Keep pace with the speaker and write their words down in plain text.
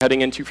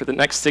heading into for the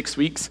next 6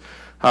 weeks.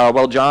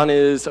 While John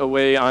is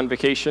away on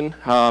vacation,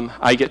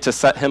 I get to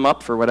set him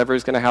up for whatever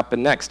is going to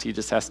happen next. He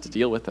just has to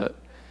deal with it.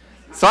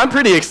 So I'm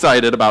pretty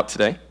excited about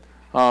today.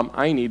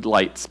 I need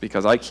lights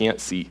because I can't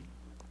see.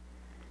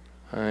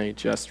 I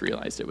just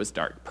realized it was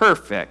dark.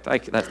 Perfect.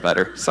 That's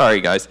better. Sorry,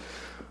 guys.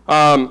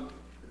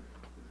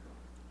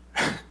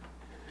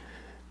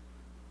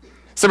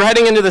 So we're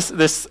heading into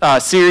this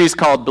series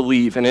called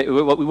Believe, and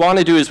what we want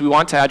to do is we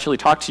want to actually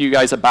talk to you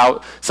guys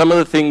about some of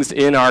the things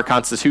in our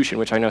Constitution,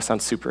 which I know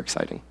sounds super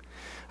exciting.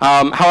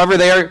 However,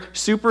 they are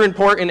super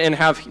important and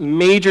have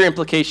major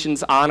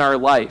implications on our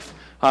life.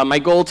 My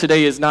goal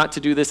today is not to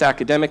do this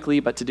academically,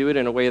 but to do it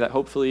in a way that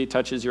hopefully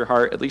touches your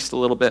heart at least a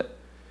little bit.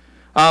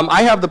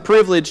 I have the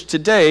privilege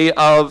today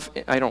of,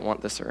 I don't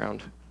want this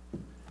around.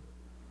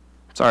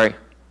 Sorry,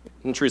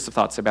 intrusive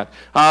thoughts are bad.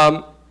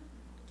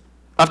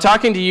 Of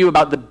talking to you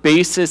about the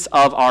basis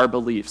of our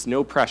beliefs.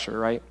 No pressure,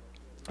 right?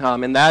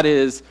 And that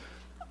is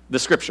the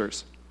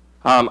scriptures.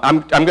 I'm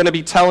going to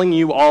be telling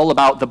you all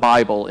about the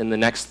Bible in the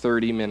next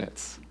 30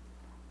 minutes.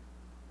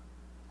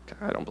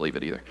 I don't believe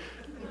it either.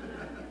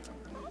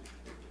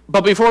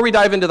 But before we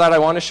dive into that, I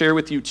want to share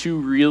with you two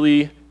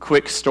really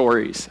quick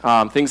stories,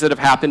 things that have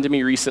happened to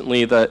me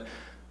recently that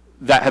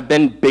have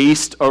been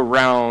based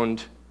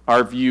around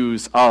our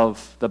views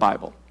of the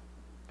Bible.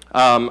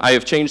 I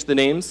have changed the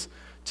names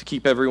to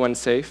keep everyone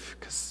safe,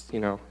 because,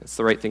 it's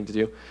the right thing to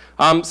do.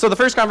 So the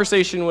first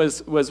conversation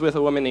was with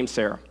a woman named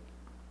Sarah.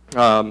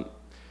 And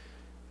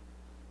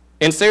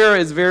Sarah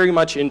is very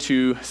much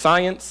into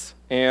science,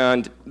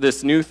 and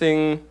this new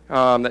thing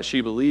that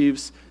she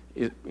believes,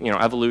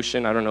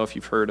 evolution. I don't know if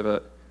you've heard of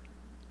it.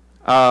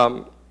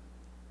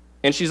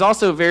 And she's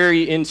also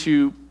very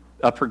into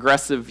a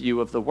progressive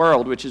view of the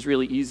world, which is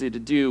really easy to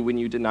do when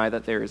you deny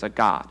that there is a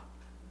God.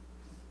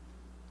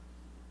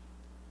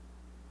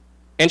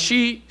 And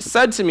she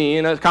said to me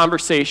in a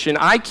conversation,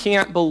 I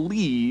can't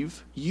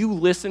believe you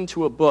listened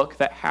to a book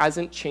that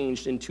hasn't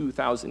changed in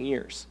 2,000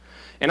 years.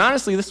 And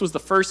honestly, this was the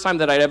first time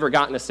that I'd ever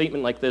gotten a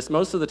statement like this.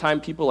 Most of the time,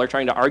 people are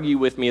trying to argue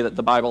with me that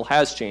the Bible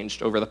has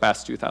changed over the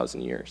past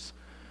 2,000 years.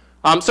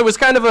 So it was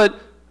kind of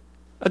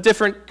a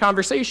different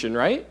conversation,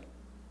 right?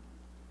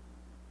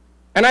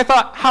 And I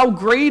thought, how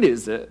great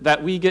is it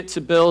that we get to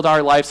build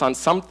our lives on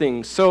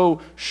something so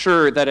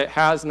sure that it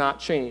has not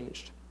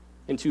changed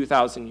in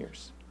 2,000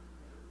 years?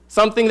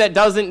 Something that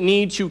doesn't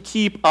need to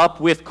keep up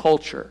with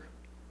culture.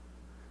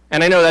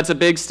 And I know that's a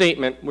big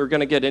statement. We're going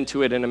to get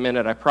into it in a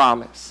minute, I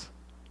promise.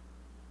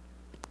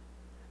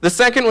 The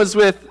second was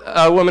with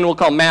a woman we'll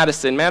call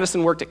Madison.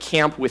 Madison worked at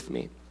camp with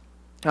me.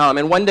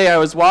 And one day I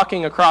was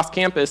walking across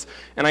campus,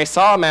 and I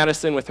saw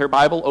Madison with her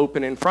Bible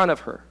open in front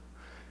of her.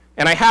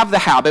 And I have the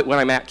habit when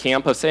I'm at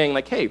camp of saying,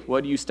 hey,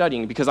 what are you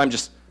studying? Because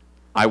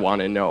I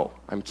want to know.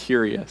 I'm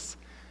curious.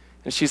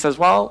 And she says,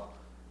 well,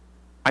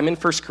 I'm in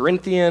 1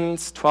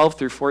 Corinthians 12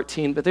 through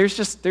 14, but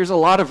there's a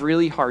lot of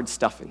really hard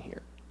stuff in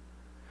here.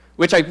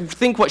 Which I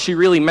think what she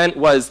really meant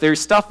was there's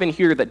stuff in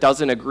here that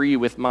doesn't agree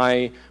with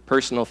my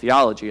personal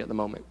theology at the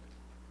moment.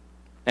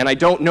 And I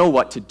don't know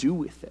what to do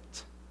with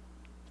it.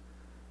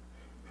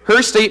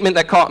 Her statement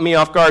that caught me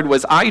off guard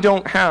was, I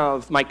don't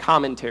have my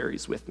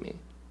commentaries with me.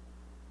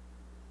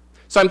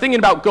 So I'm thinking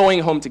about going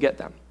home to get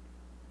them.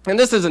 And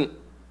this isn't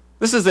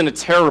a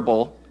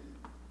terrible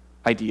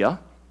idea.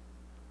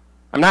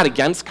 I'm not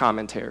against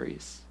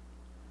commentaries.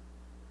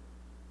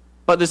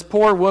 But this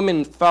poor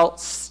woman felt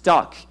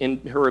stuck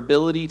in her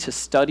ability to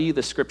study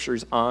the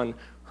scriptures on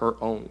her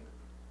own.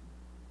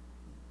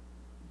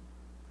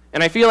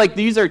 And I feel like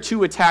these are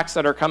two attacks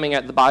that are coming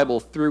at the Bible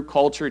through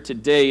culture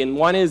today. And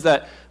one is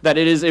that it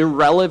is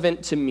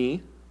irrelevant to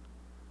me,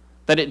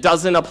 that it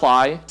doesn't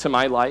apply to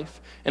my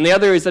life. And the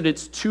other is that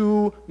it's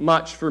too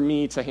much for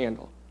me to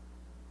handle.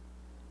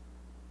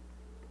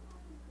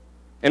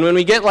 And when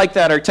we get like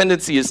that, our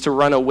tendency is to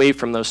run away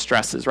from those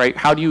stresses, right?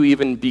 How do you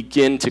even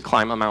begin to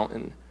climb a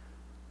mountain?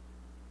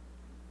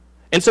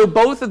 And so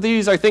both of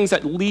these are things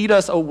that lead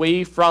us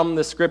away from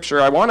the scripture.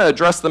 I want to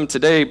address them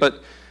today,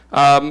 but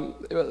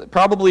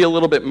probably a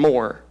little bit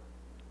more.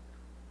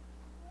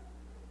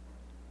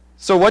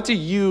 So what do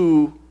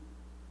you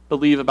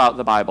believe about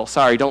the Bible?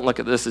 Sorry, don't look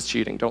at this as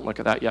cheating. Don't look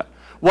at that yet.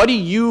 What do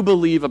you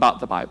believe about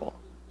the Bible?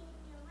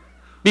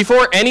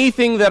 Before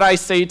anything that I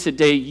say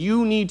today,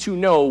 you need to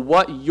know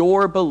what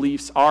your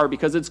beliefs are,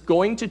 because it's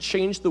going to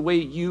change the way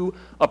you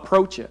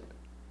approach it.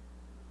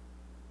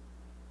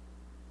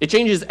 It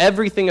changes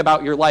everything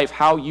about your life,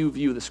 how you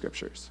view the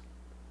scriptures.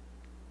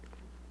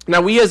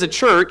 Now, we as a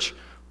church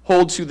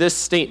hold to this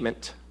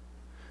statement,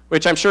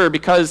 which I'm sure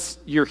because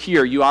you're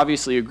here, you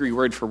obviously agree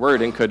word for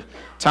word and could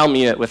tell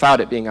me it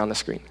without it being on the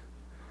screen.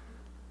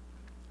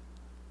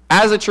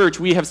 As a church,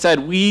 we have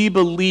said we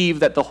believe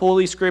that the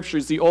Holy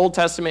Scriptures, the Old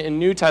Testament and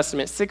New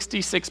Testament,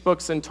 66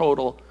 books in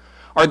total,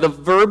 are the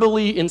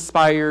verbally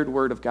inspired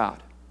Word of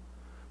God,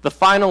 the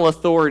final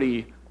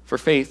authority for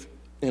faith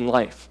in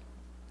life.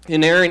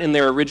 Inerrant in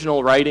their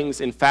original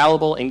writings,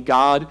 infallible, and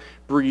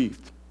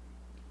God-breathed.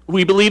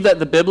 We believe that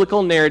the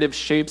biblical narrative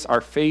shapes our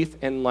faith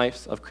and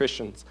lives of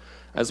Christians,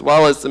 as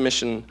well as the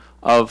mission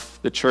of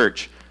the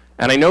church.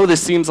 And I know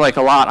this seems like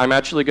a lot. I'm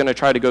actually going to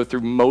try to go through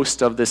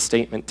most of this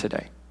statement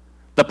today.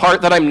 The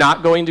part that I'm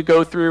not going to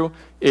go through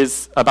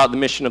is about the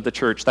mission of the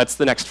church. That's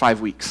the next 5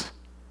 weeks.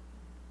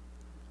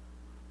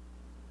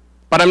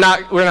 But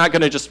we're not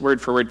going to just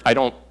word for word.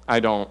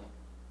 I've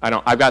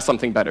got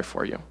something better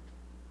for you.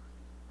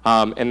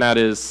 And that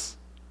is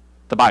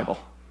the Bible.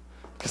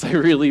 Because I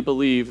really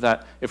believe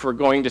that if we're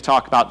going to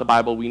talk about the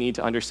Bible, we need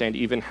to understand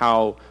even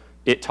how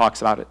it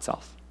talks about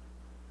itself.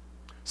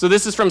 So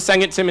this is from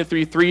 2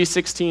 Timothy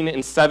 3:16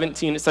 and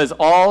 17. It says,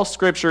 all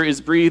Scripture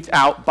is breathed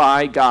out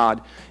by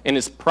God and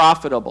is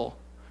profitable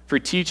for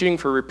teaching,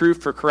 for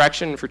reproof, for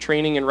correction, and for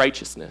training in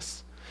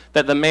righteousness,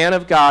 that the man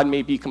of God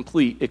may be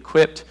complete,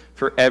 equipped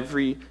for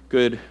every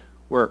good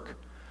work.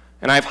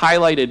 And I've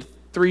highlighted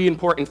 3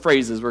 important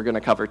phrases we're going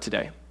to cover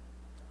today.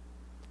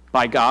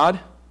 By God,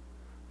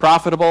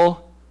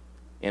 profitable,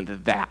 and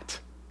that.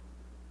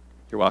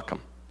 You're welcome.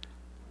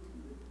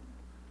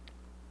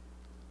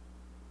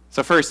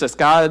 So first, that's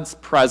God's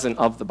present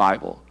of the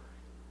Bible.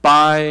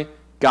 By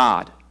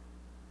God.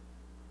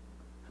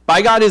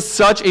 By God is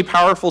such a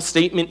powerful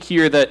statement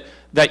here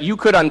that you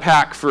could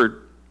unpack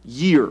for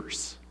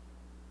years.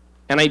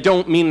 And I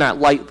don't mean that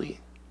lightly.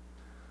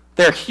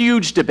 There are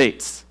huge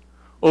debates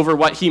over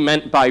what he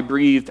meant by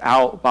breathed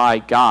out by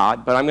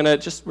God, but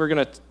we're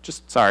going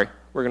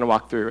to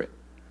walk through it.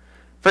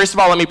 First of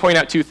all, let me point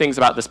out 2 things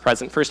about this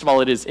present. First of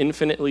all, it is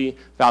infinitely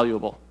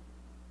valuable.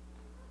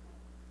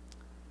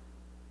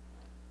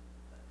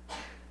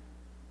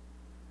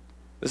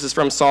 This is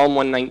from Psalm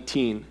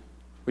 119,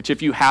 which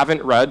if you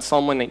haven't read,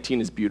 Psalm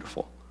 119 is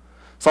beautiful.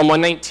 Psalm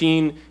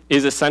 119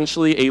 is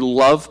essentially a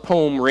love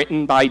poem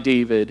written by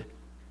David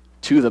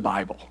to the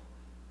Bible.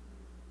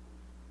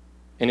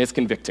 And it's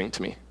convicting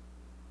to me.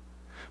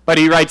 But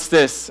he writes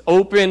this,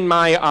 open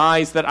my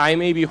eyes that I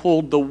may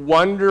behold the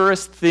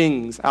wondrous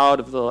things out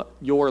of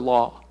your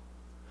law.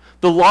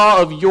 The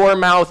law of your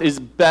mouth is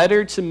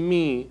better to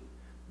me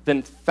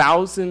than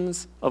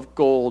thousands of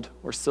gold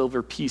or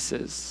silver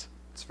pieces.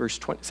 It's verse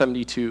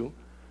 72.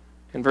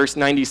 And verse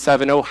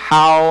 97, oh,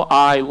 how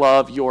I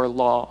love your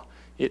law.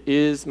 It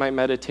is my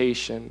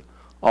meditation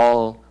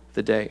all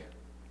the day.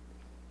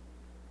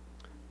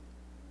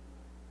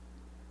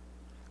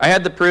 I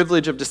had the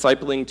privilege of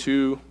discipling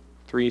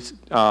 3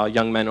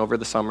 young men over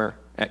the summer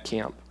at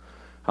camp,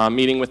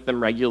 meeting with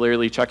them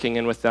regularly, checking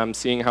in with them,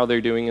 seeing how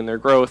they're doing in their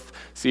growth,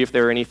 see if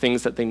there are any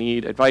things that they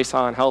need advice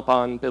on, help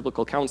on,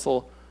 biblical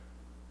counsel.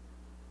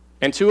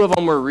 And 2 of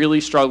them were really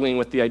struggling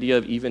with the idea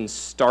of even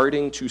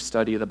starting to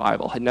study the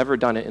Bible, had never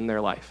done it in their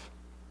life.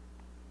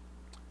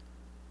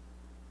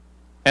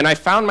 And I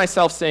found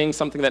myself saying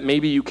something that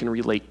maybe you can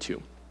relate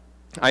to.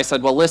 I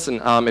said, well, listen,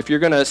 if you're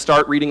going to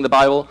start reading the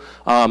Bible,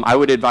 I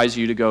would advise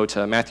you to go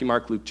to Matthew,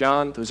 Mark, Luke,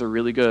 John. Those are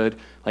really good,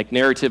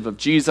 narrative of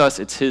Jesus.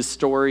 It's his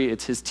story.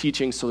 It's his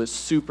teaching, so it's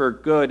super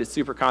good. It's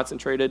super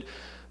concentrated.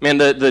 Man,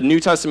 the New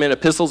Testament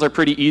epistles are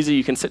pretty easy.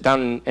 You can sit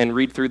down and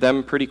read through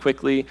them pretty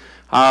quickly.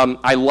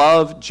 I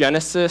love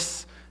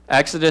Genesis,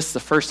 Exodus. The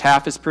first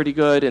half is pretty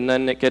good, and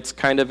then it gets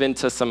kind of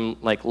into some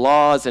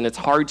laws, and it's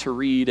hard to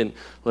read, and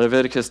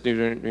Leviticus,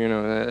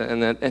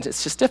 and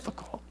it's just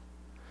difficult.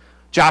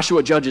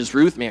 Joshua, Judges,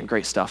 Ruth, man,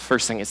 great stuff.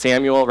 First thing is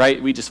Samuel,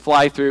 right? We just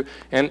fly through,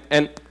 and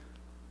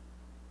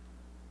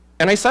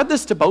I said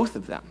this to both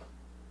of them.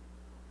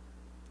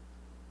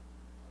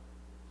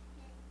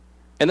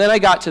 And then I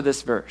got to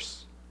this verse.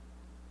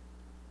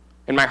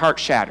 And my heart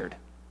shattered.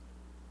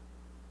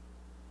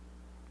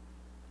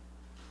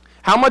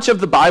 How much of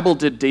the Bible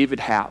did David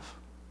have?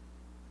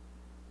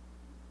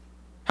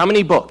 How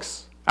many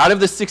books? Out of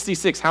the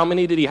 66, how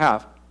many did he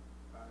have?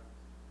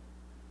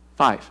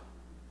 5.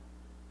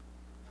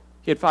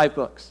 He had 5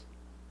 books.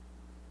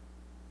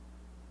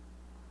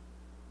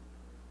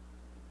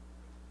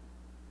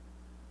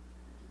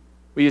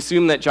 We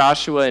assume that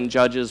Joshua and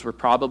Judges were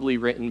probably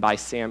written by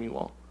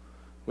Samuel,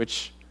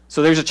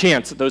 so there's a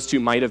chance that those 2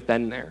 might have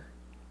been there.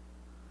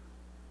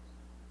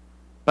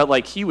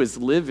 But he was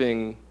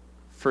living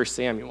for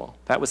Samuel.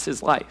 That was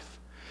his life.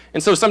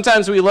 And so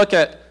sometimes we look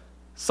at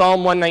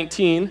Psalm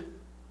 119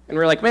 and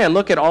we're like, man,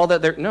 look at all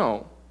that there.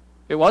 No,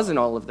 it wasn't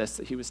all of this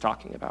that he was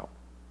talking about.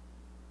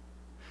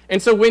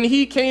 And so when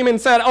he came and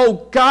said,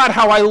 oh God,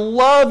 how I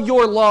love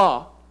your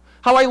law,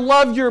 how I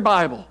love your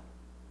Bible,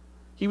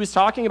 he was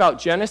talking about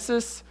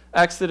Genesis,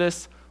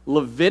 Exodus,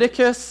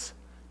 Leviticus,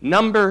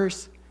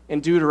 Numbers,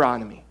 and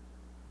Deuteronomy.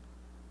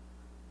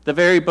 The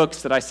very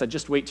books that I said,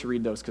 just wait to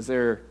read those because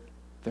they're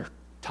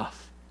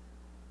tough.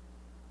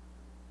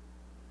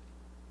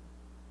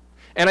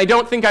 And I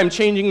don't think I'm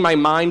changing my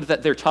mind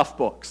that they're tough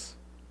books.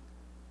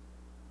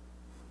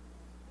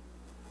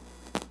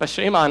 But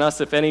shame on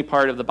us if any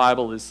part of the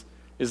Bible is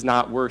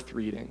not worth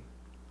reading.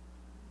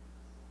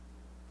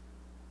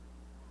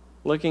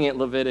 Looking at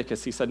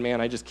Leviticus, he said,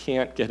 man, I just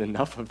can't get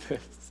enough of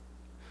this.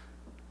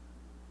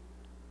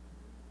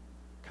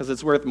 Because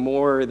it's worth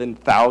more than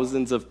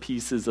thousands of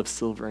pieces of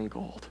silver and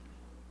gold.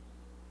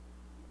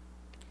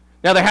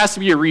 Now, there has to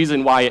be a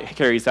reason why it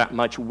carries that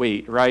much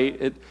weight, right?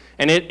 It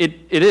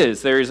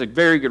is. There is a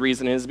very good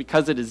reason. It is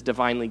because it is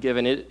divinely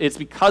given. It's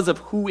because of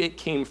who it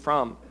came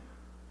from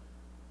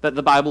that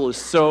the Bible is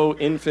so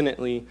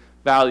infinitely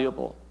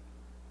valuable.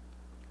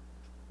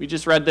 We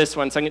just read this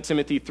one. 2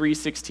 Timothy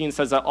 3:16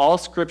 says that all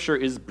Scripture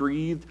is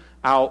breathed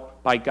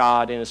out by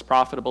God and is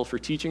profitable for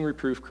teaching,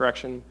 reproof,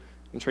 correction,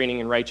 and training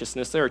in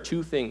righteousness. There are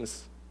two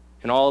things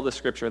in all of the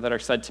Scripture that are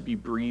said to be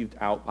breathed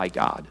out by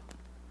God.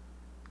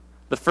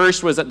 The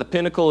first was at the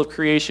pinnacle of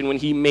creation when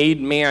he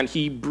made man.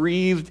 He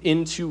breathed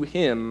into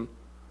him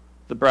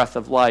the breath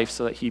of life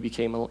so that he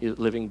became a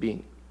living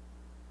being.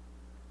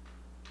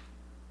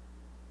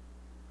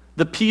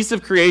 The piece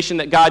of creation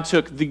that God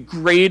took the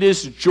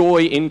greatest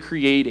joy in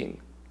creating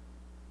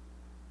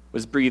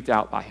was breathed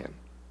out by him.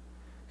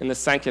 And the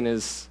second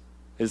is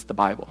the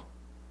Bible.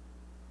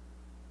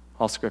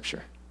 All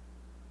Scripture.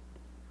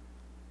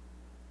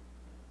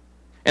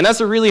 And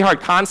that's a really hard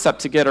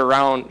concept to get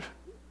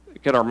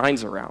our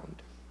minds around.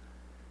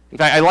 In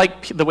fact, I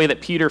like the way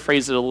that Peter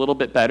phrased it a little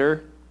bit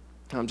better,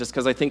 just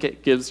because I think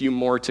it gives you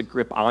more to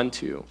grip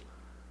onto. He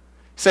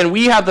said,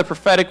 we have the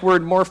prophetic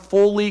word more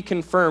fully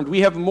confirmed. We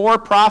have more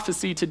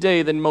prophecy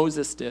today than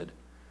Moses did,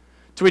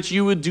 to which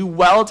you would do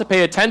well to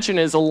pay attention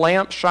as a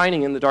lamp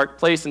shining in the dark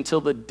place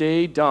until the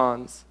day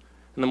dawns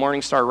and the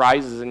morning star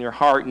rises in your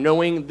heart,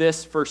 knowing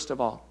this first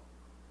of all.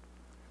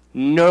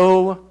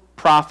 No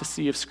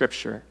prophecy of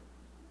Scripture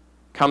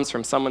comes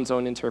from someone's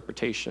own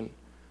interpretation.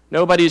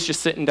 Nobody's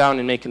just sitting down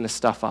and making this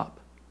stuff up.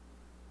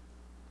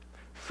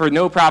 For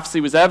no prophecy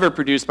was ever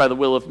produced by the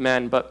will of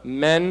men, but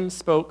men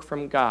spoke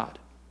from God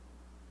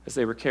as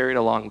they were carried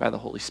along by the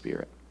Holy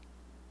Spirit.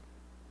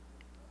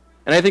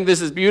 And I think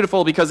this is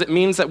beautiful because it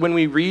means that when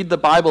we read the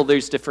Bible,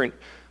 there's different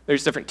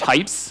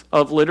types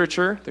of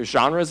literature. There's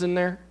genres in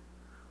there.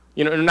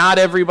 You know, not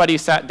everybody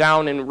sat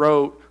down and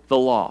wrote the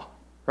law,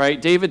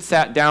 right? David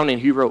sat down and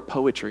he wrote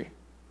poetry.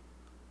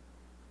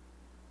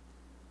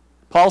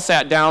 Paul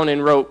sat down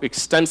and wrote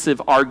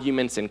extensive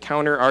arguments and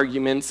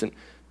counter-arguments, and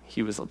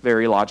he was a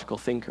very logical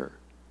thinker.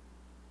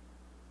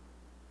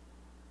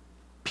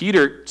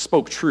 Peter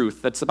spoke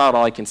truth. That's about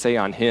all I can say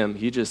on him.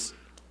 He just,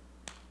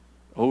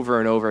 over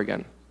and over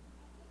again.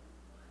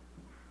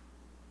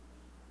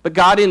 But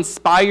God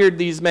inspired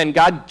these men.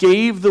 God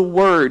gave the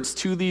words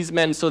to these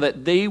men so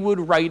that they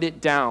would write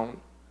it down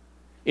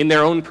in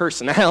their own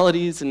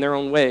personalities, in their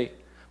own way.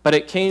 But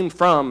it came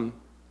from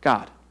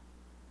God.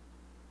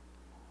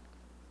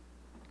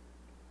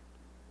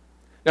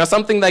 Now,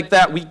 something like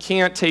that we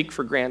can't take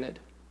for granted.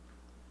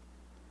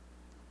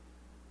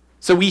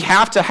 So we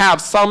have to have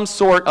some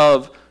sort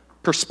of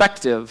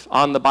perspective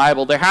on the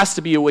Bible. There has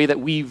to be a way that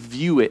we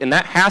view it, and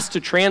that has to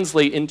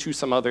translate into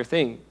some other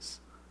things.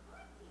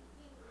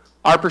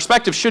 Our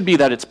perspective should be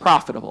that it's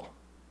profitable.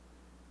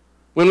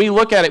 When we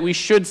look at it, we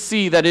should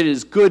see that it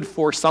is good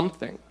for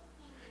something.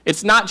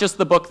 It's not just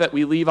the book that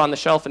we leave on the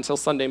shelf until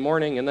Sunday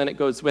morning, and then it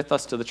goes with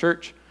us to the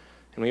church,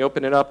 and we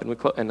open it up,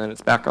 and then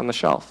it's back on the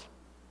shelf.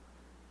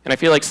 And I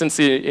feel like since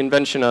the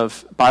invention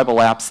of Bible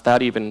apps,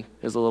 that even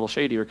is a little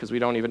shadier because we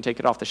don't even take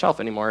it off the shelf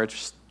anymore. It's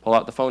just pull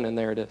out the phone and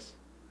there it is.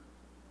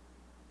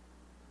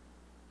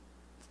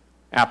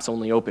 Apps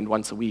only opened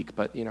once a week,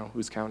 but,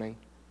 who's counting?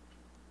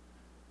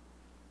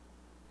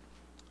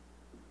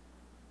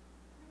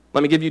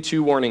 Let me give you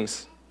 2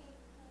 warnings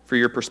for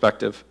your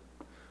perspective.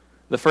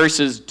 The first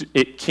is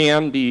it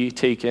can be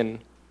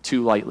taken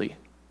too lightly.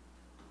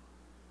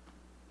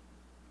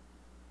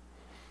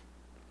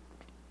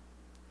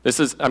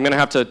 I'm going to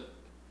have to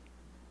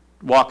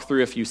walk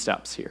through a few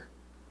steps here.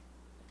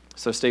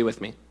 So stay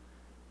with me.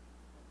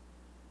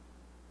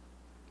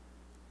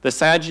 The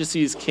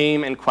Sadducees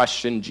came and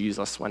questioned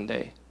Jesus one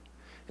day.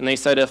 And they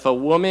said, if a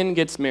woman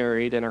gets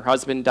married and her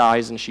husband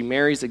dies and she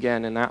marries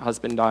again and that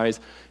husband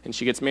dies and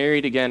she gets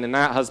married again and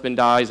that husband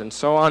dies and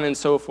so on and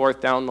so forth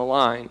down the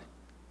line,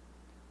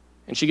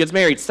 and she gets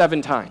married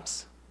 7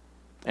 times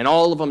and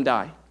all of them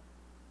die.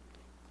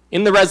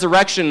 In the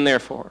resurrection,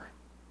 therefore,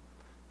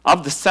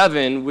 of the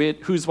 7,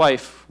 whose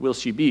wife will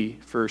she be?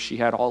 For she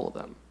had all of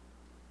them.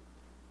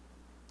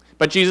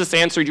 But Jesus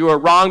answered, you are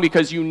wrong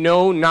because you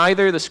know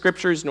neither the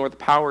Scriptures nor the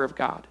power of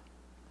God.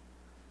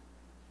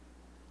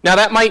 Now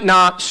that might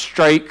not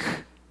strike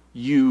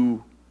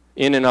you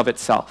in and of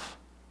itself.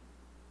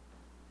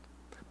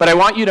 But I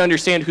want you to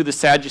understand who the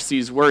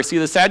Sadducees were. See,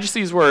 the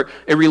Sadducees were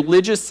a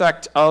religious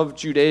sect of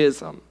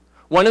Judaism.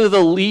 One of the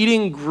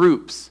leading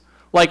groups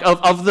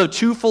of the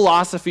 2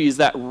 philosophies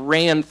that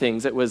ran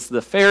things. It was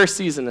the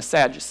Pharisees and the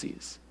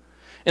Sadducees.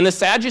 And the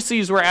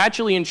Sadducees were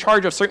actually in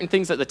charge of certain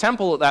things at the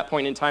temple at that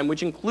point in time,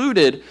 which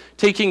included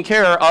taking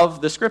care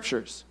of the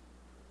Scriptures.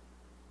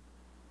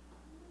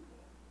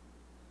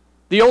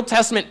 The Old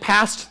Testament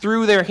passed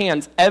through their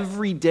hands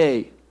every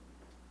day.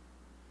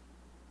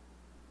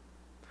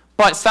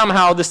 But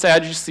somehow the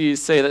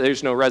Sadducees say that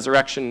there's no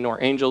resurrection,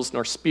 nor angels,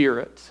 nor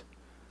spirit.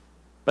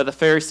 But the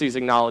Pharisees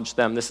acknowledge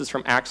them. This is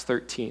from Acts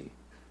 13.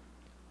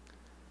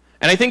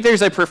 And I think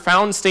there's a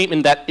profound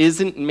statement that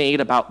isn't made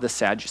about the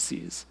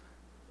Sadducees.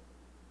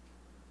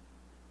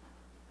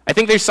 I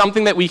think there's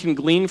something that we can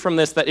glean from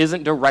this that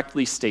isn't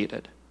directly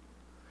stated.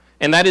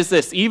 And that is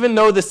this: even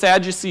though the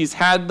Sadducees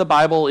had the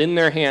Bible in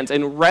their hands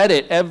and read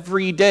it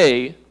every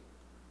day,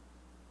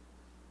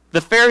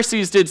 the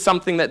Pharisees did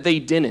something that they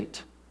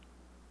didn't.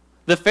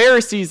 The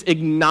Pharisees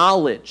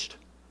acknowledged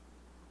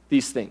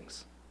these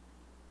things.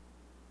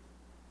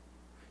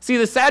 See,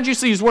 the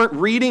Sadducees weren't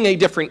reading a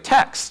different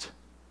text.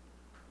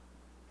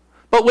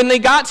 But when they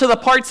got to the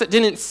parts that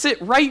didn't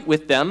sit right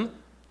with them,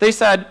 they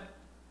said,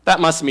 that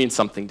must mean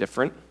something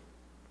different.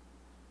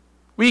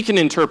 We can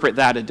interpret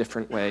that a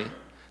different way.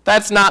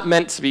 That's not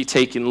meant to be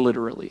taken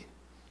literally.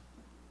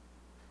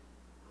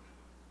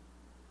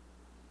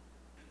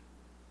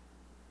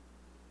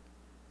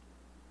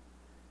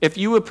 If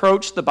you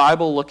approach the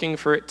Bible looking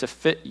for it to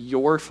fit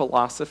your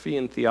philosophy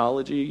and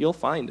theology, you'll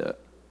find it.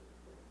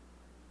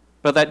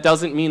 But that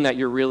doesn't mean that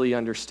you're really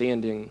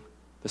understanding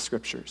the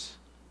Scriptures.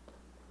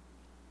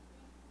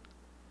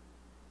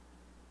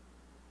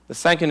 The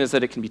second is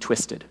that it can be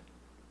twisted.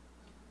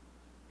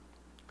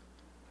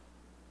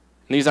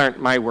 And these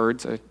aren't my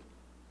words.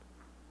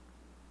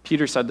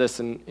 Peter said this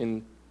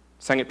in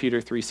 2 Peter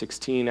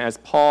 3:16, as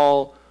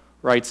Paul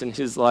writes in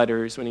his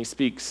letters when he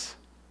speaks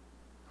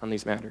on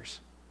these matters.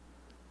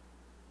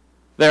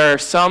 There are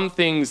some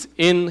things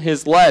in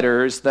his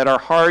letters that are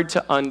hard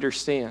to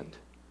understand,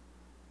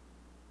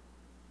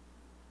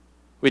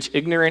 which the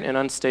ignorant and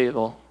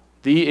unstable,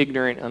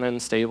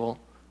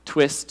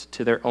 twist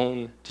to their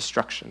own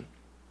destruction,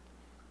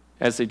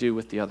 as they do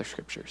with the other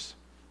scriptures.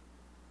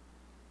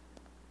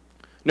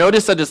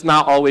 Notice that it's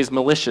not always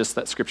malicious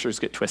that scriptures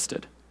get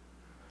twisted.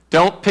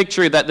 Don't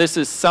picture that this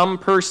is some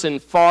person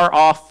far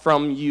off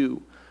from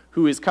you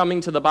who is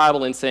coming to the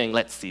Bible and saying,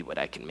 let's see what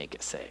I can make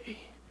it say.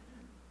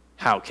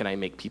 How can I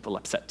make people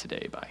upset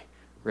today by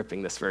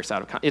ripping this verse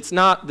out of context? It's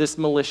not this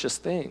malicious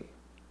thing.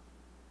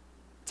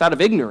 It's out of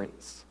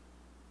ignorance.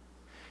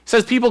 He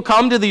says people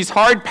come to these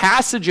hard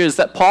passages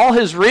that Paul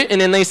has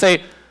written and they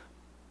say,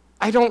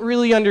 I don't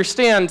really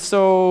understand,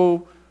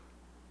 so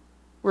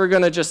we're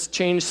going to just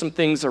change some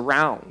things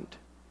around.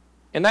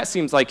 And that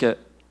seems like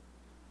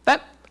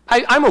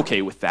I'm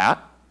okay with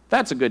that.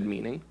 That's a good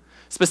meaning.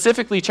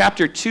 Specifically,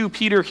 chapter 2,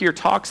 Peter here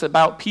talks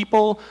about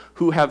people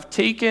who have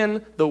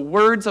taken the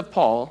words of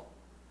Paul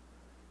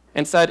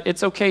and said,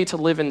 it's okay to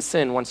live in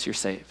sin once you're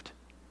saved.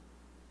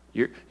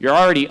 You're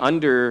already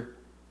under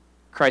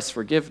Christ's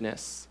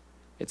forgiveness.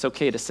 It's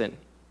okay to sin.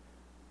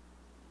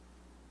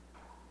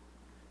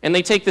 And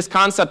they take this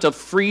concept of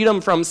freedom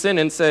from sin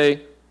and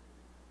say,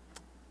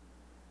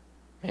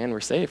 man, we're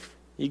safe.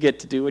 You get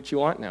to do what you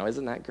want now.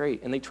 Isn't that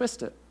great? And they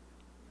twist it.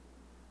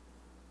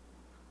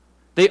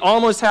 They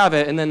almost have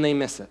it, and then they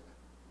miss it.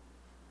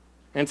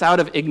 And it's out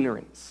of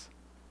ignorance.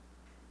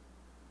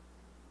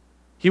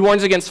 He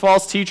warns against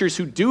false teachers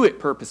who do it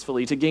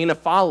purposefully to gain a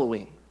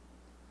following.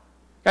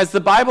 Guys, the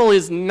Bible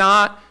is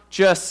not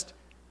just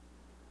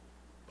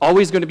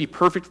always going to be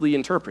perfectly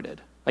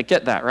interpreted. Like,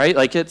 get that, right?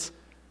 Like,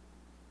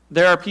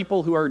 there are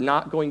people who are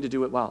not going to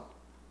do it well.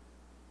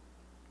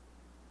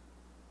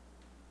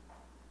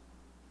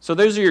 So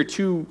those are your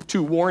two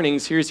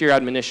warnings. Here's your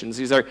admonitions.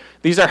 These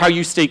are how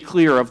you stay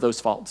clear of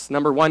those faults.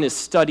 Number one is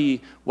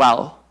study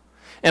well.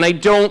 And I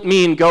don't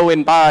mean go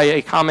and buy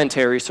a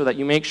commentary so that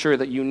you make sure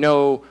that you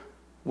know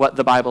what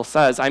the Bible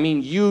says. I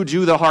mean you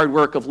do the hard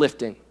work of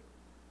lifting.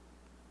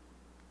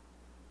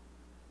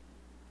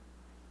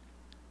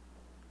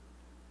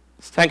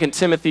 Second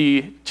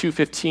Timothy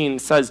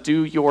 2:15 says,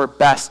 do your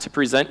best to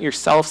present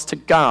yourselves to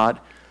God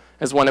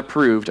as one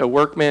approved, a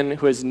workman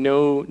who has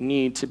no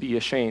need to be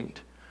ashamed,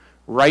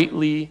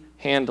 rightly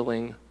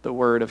handling the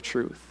word of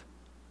truth.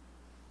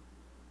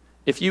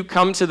 If you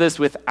come to this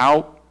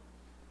without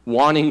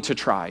wanting to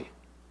try,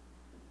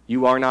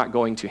 you are not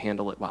going to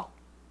handle it well.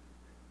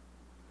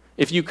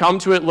 If you come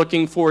to it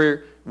looking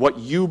for what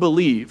you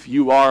believe,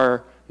 you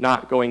are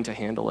not going to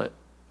handle it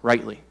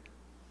rightly.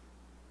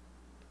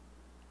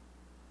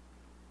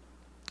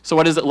 So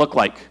what does it look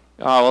like?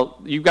 Well,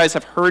 you guys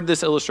have heard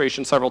this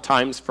illustration several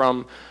times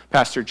from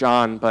Pastor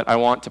John, but I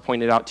want to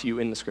point it out to you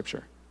in the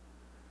scripture.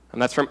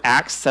 And that's from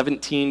Acts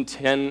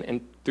 17:10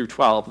 and through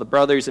 12. The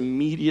brothers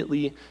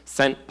immediately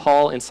sent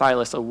Paul and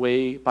Silas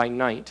away by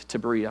night to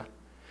Berea.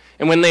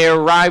 And when they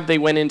arrived, they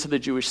went into the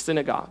Jewish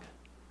synagogue.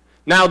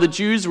 Now, the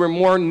Jews were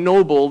more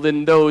noble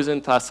than those in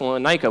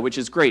Thessalonica, which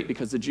is great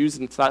because the Jews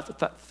in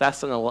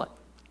Thessalonica...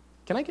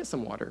 Can I get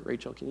some water,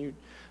 Rachel? Can you...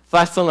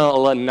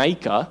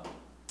 Thessalonica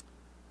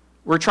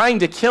were trying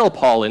to kill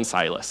Paul and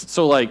Silas.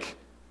 So,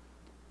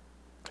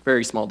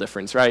 very small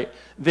difference, right?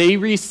 They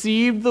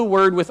received the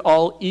word with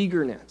all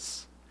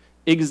eagerness,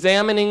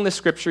 examining the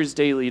scriptures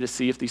daily to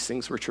see if these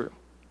things were true.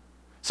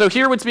 So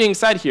hear what's being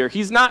said here.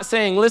 He's not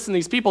saying, listen,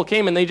 these people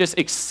came and they just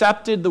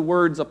accepted the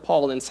words of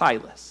Paul and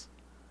Silas.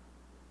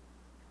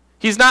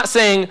 He's not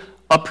saying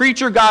a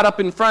preacher got up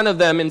in front of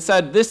them and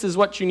said, this is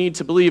what you need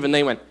to believe, and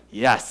they went,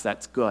 yes,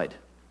 that's good.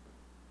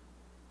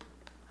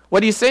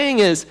 What he's saying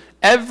is,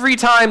 every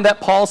time that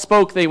Paul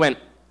spoke, they went,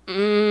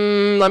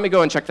 let me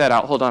go and check that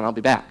out. Hold on, I'll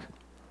be back.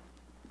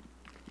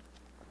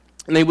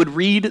 And they would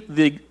read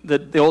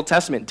the Old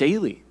Testament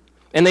daily.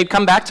 And they'd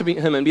come back to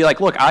him and be like,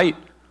 look, I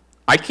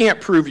can't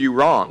prove you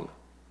wrong,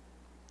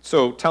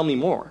 so tell me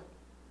more.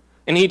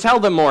 And he'd tell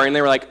them more, and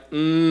they were like,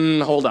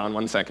 hold on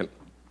one second.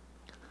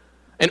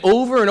 And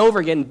over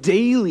again,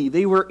 daily,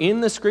 they were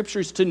in the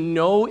scriptures to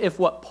know if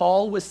what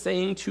Paul was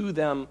saying to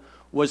them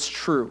was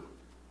true.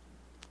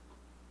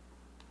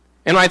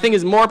 And what I think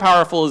is more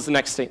powerful is the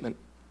next statement.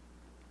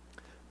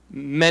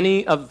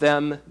 Many of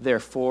them,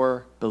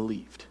 therefore,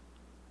 believed.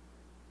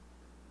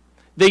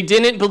 They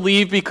didn't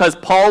believe because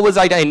Paul was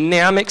a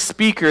dynamic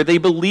speaker. They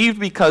believed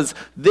because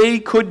they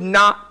could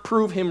not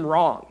prove him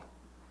wrong.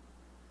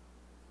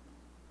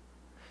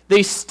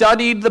 They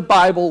studied the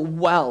Bible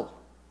well,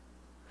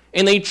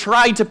 and they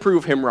tried to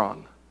prove him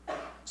wrong.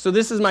 So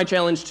this is my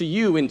challenge to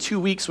you in 2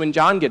 weeks when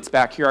John gets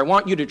back here. I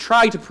want you to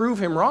try to prove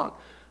him wrong.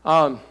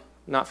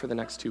 Not for the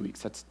next 2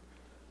 weeks.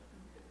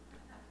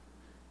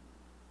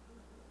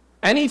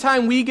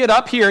 Anytime we get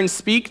up here and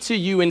speak to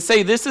you and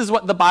say, this is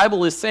what the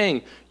Bible is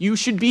saying, you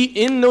should be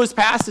in those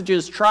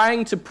passages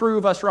trying to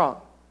prove us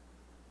wrong.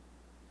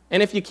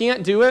 And if you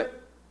can't do it,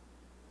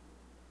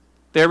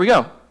 there we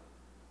go.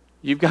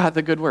 You've got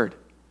the good word.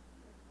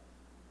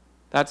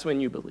 That's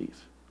when you believe.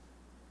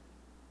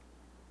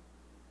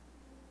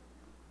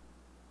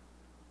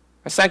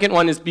 A second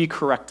one is be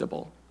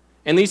correctable.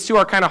 And these two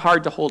are kind of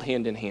hard to hold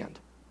hand in hand.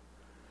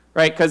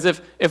 Right? Because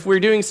if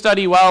we're doing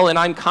study well and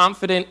I'm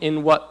confident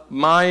in what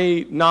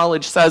my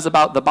knowledge says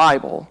about the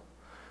Bible,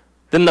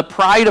 then the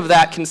pride of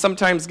that can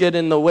sometimes get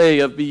in the way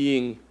of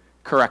being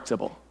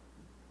correctable.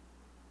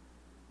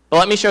 Well,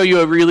 let me show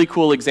you a really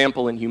cool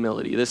example in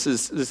humility. This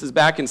is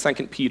back in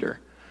 2 Peter,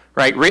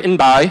 right? Written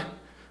by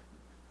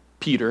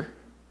Peter.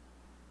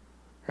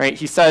 Right?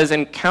 He says,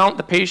 and count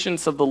the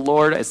patience of the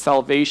Lord as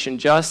salvation,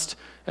 just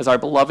as our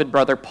beloved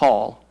brother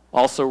Paul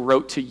also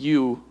wrote to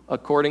you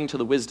according to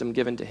the wisdom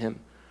given to him,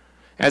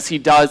 as he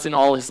does in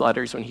all his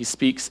letters when he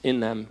speaks in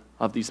them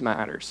of these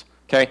matters.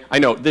 Okay? I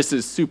know this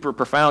is super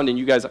profound, and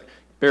you guys,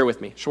 bear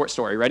with me. Short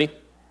story. Ready?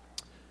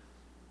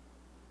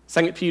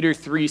 2 Peter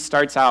 3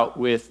 starts out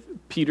with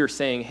Peter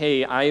saying,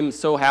 hey, I am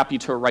so happy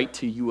to write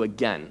to you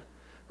again.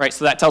 Right?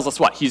 So that tells us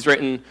what he's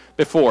written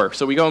before.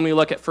 So we go and we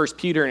look at 1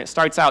 Peter, and it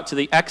starts out to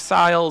the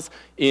exiles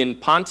in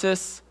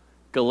Pontus,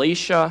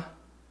 Galatia,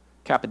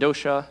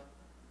 Cappadocia.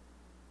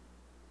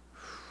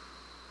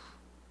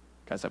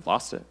 Guys, I've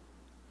lost it.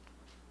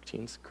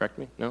 Teens, correct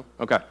me? No?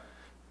 Okay.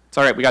 It's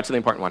all right. We got to the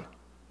important one.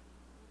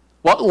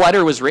 What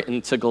letter was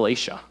written to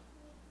Galatia?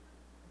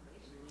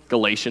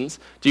 Galatians.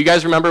 Do you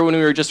guys remember when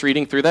we were just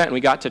reading through that and we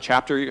got to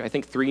chapter, I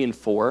think, 3 and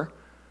 4,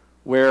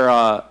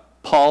 where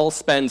Paul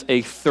spends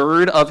a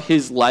third of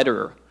his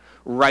letter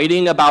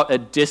writing about a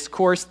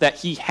discourse that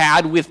he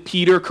had with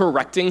Peter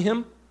correcting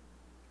him?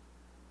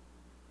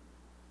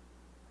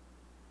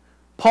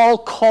 Paul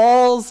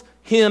calls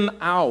him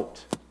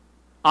out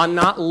on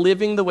not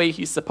living the way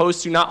he's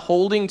supposed to, not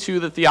holding to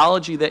the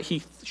theology that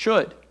he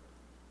should.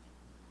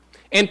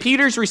 And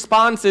Peter's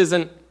response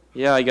isn't,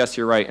 yeah, I guess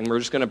you're right, and we're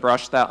just going to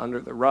brush that under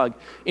the rug.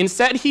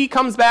 Instead, he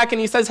comes back and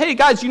he says, hey,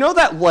 guys, you know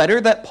that letter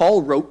that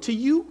Paul wrote to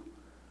you?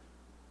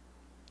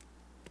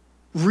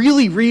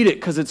 Really read it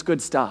because it's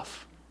good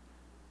stuff.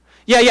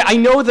 Yeah, I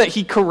know that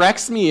he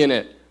corrects me in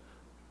it,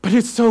 but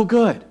it's so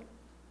good.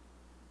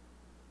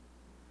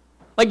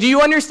 Like, do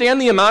you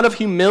understand the amount of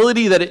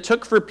humility that it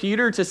took for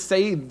Peter to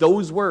say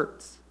those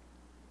words?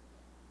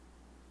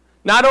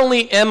 Not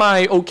only am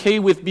I okay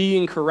with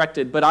being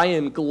corrected, but I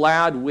am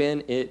glad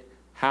when it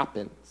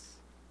happens.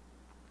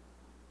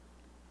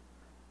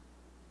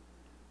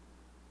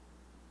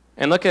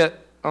 And look at,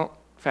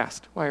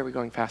 fast. Why are we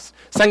going fast?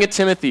 2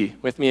 Timothy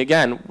with me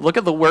again. Look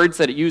at the words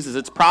that it uses.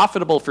 It's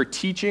profitable for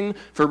teaching,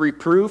 for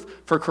reproof,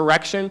 for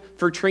correction,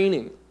 for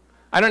training.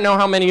 I don't know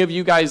how many of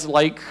you guys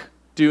like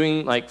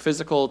doing like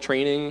physical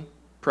training,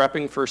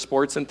 prepping for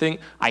sports and things.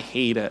 I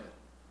hate it.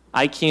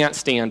 I can't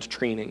stand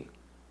training.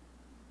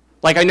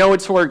 Like, I know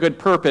it's for a good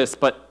purpose,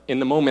 but in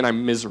the moment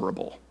I'm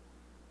miserable.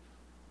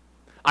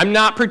 I'm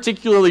not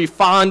particularly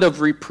fond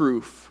of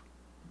reproof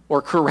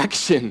or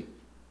correction.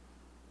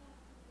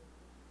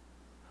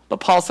 But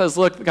Paul says,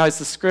 look, guys,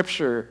 the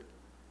scripture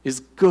is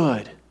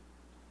good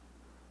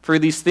for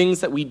these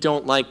things that we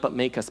don't like but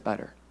make us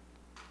better.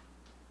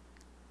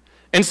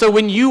 And so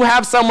when you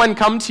have someone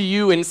come to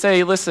you and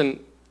say, listen,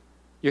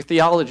 your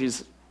theology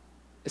is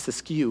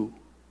askew,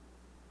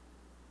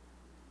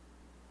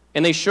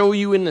 and they show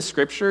you in the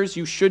scriptures,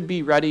 you should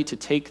be ready to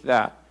take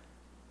that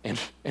and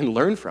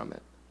learn from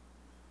it.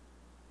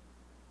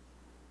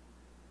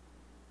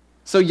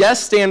 So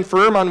yes, stand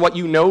firm on what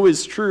you know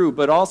is true,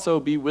 but also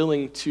be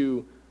willing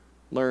to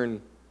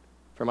learn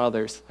from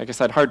others. Like I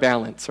said, hard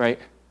balance, right?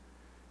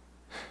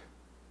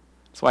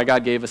 That's why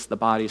God gave us the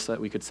body, so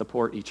that we could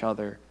support each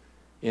other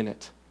in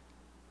it.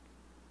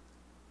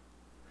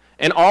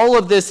 And all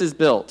of this is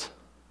built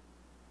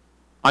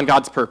on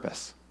God's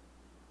purpose.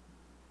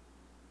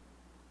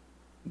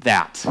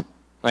 That.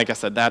 Like I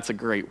said, that's a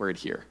great word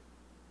here.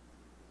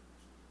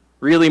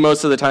 Really,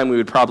 most of the time we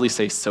would probably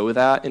say so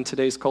that in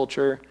today's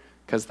culture,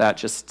 because that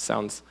just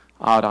sounds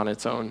odd on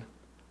its own.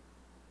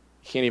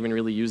 can't even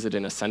really use it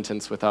in a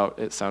sentence without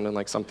it sounding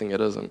like something it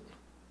isn't.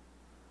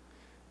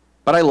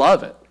 But I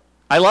love it.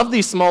 I love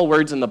these small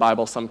words in the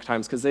Bible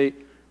sometimes because they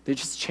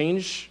just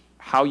change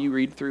how you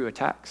read through a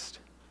text.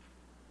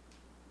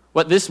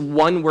 What this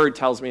one word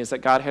tells me is that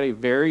God had a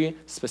very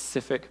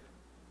specific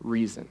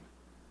reason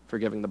for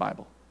giving the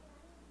Bible.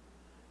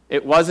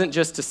 It wasn't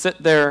just to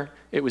sit there,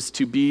 it was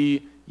to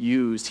be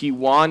used. He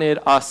wanted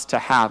us to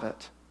have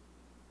it.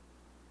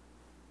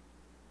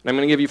 And I'm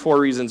going to give you 4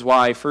 reasons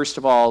why. First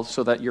of all,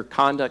 so that your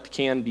conduct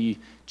can be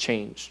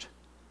changed.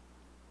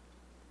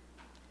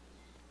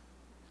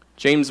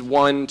 James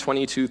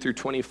 1:22 through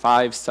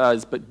 25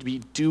 says, "But be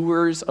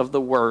doers of the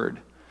word,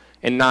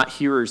 and not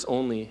hearers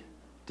only,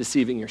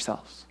 deceiving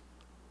yourselves."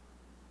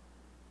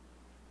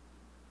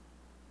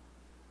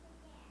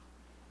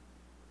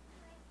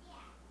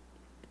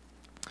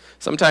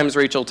 Sometimes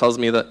Rachel tells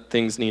me that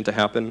things need to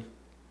happen,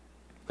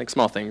 like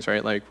small things,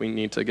 right? Like we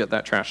need to get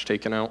that trash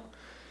taken out.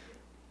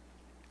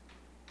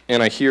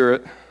 And I hear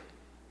it,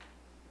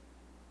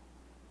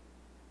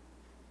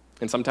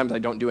 and sometimes I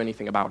don't do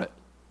anything about it.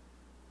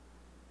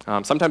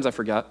 Sometimes I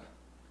forget.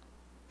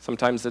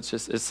 Sometimes it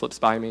slips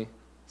by me.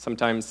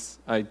 Sometimes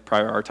I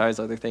prioritize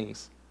other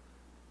things.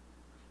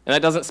 And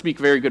that doesn't speak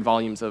very good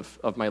volumes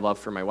of my love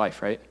for my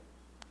wife, right?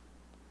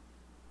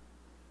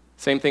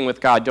 Same thing with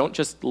God. Don't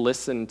just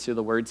listen to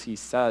the words he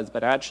says,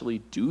 but actually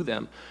do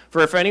them.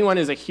 For if anyone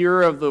is a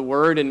hearer of the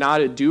word and not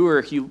a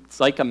doer, he's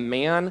like a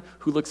man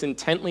who looks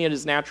intently at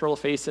his natural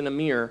face in a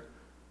mirror.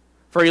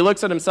 For he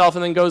looks at himself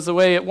and then goes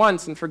away at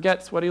once and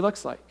forgets what he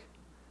looks like.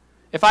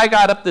 If I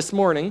got up this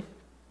morning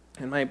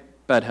and my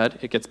bedhead,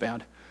 it gets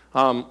bad,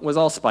 was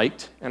all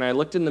spiked, and I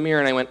looked in the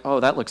mirror and I went, oh,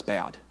 that looks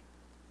bad.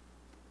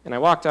 And I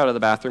walked out of the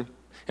bathroom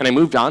and I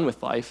moved on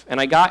with life, and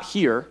I got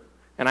here,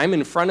 and I'm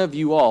in front of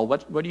you all.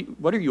 What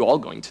are you all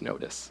going to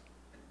notice?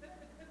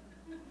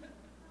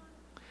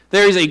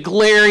 There is a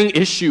glaring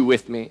issue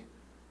with me.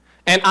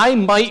 And I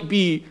might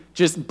be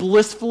just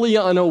blissfully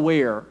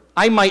unaware.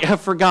 I might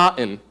have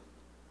forgotten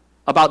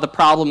about the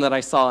problem that I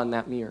saw in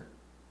that mirror.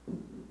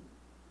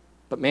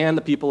 But man,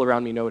 the people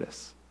around me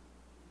notice.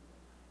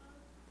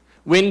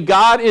 When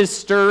God is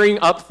stirring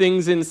up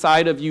things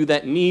inside of you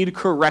that need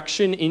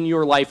correction in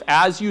your life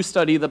as you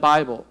study the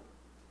Bible,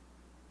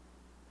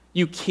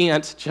 you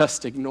can't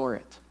just ignore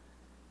it.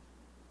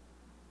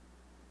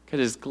 It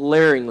is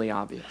glaringly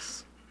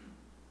obvious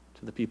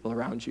to the people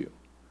around you.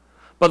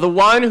 But the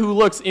one who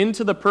looks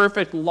into the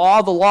perfect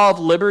law, the law of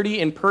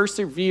liberty, and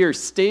perseveres,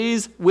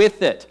 stays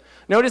with it.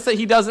 Notice that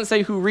he doesn't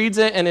say who reads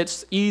it and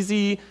it's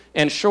easy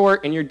and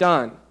short and you're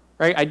done.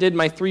 Right? I did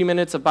my 3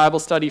 minutes of Bible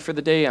study for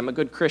the day. I'm a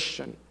good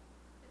Christian.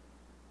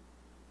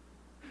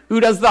 Who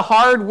does the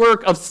hard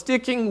work of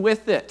sticking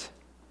with it?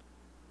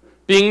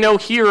 Being no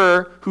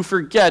hearer who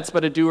forgets,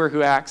 but a doer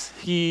who acts,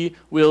 he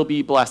will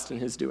be blessed in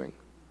his doing.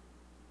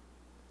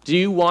 Do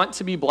you want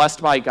to be blessed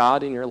by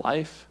God in your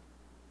life?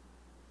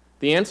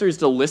 The answer is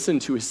to listen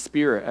to his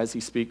Spirit as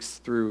he speaks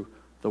through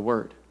the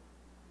Word.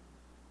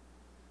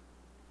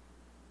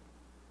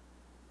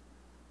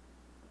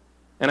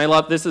 And I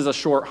love, this is a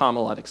short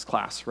homiletics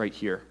class right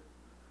here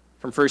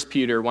from 1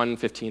 Peter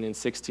 1:15 and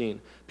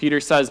 16. Peter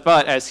says,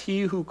 "But as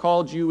he who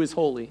called you is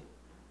holy,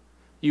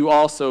 you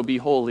also be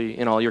holy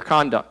in all your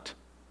conduct.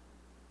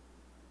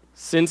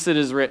 Since it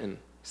is written,"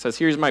 he says,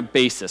 here's my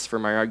basis for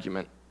my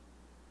argument.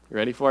 You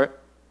ready for it?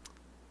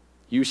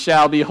 "You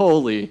shall be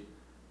holy,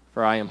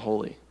 for I am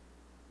holy."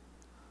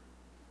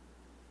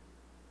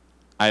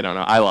 I don't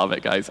know. I love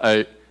it, guys.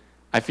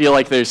 I feel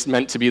like there's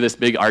meant to be this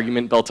big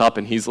argument built up,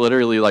 and he's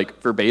literally like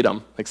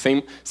verbatim, like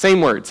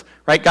same words.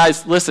 Right,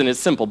 guys? Listen, it's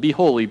simple. Be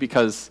holy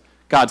because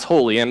God's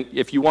holy. And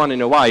if you want to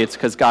know why, it's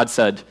because God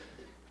said,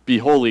 be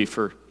holy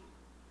for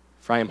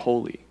I am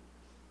holy.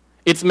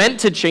 It's meant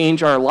to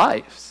change our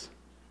lives.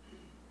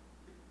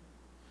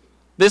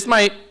 This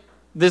might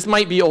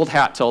be old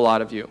hat to a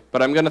lot of you,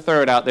 but I'm going to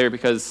throw it out there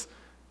because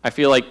I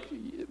feel like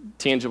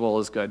tangible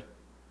is good.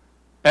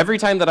 Every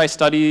time that I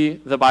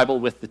study the Bible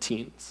with the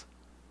teens,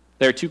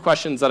 there are 2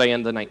 questions that I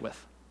end the night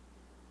with.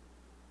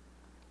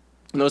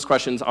 And those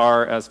questions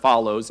are as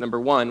follows.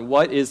 Number 1,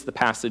 what is the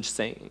passage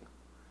saying?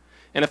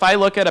 And if I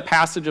look at a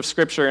passage of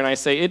Scripture and I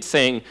say it's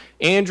saying,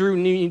 Andrew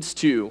needs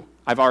to,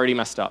 I've already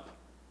messed up.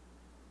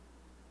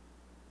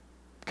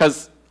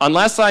 Because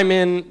unless I'm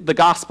in the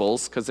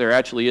Gospels, because there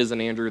actually is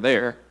an Andrew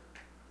there,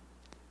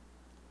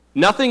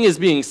 nothing is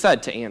being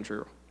said to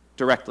Andrew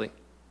directly.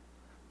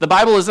 The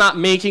Bible is not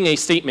making a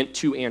statement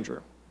to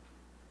Andrew.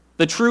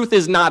 The truth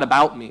is not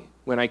about me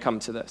when I come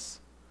to this.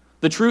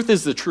 The truth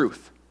is the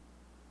truth.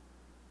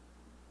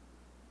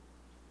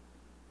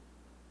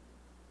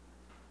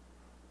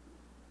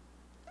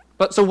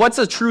 But so what's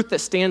a truth that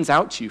stands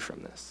out to you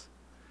from this?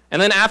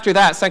 And then after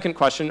that, second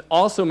question,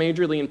 also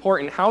majorly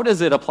important, how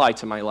does it apply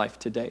to my life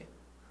today?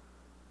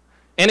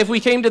 And if we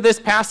came to this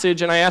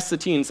passage and I asked the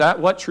teens that,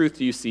 what truth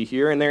do you see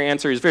here? And their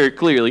answer is very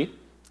clearly,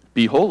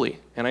 be holy.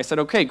 And I said,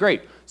 okay,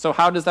 great. So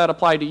how does that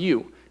apply to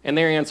you? And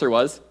their answer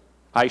was,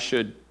 I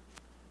should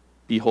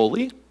be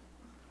holy.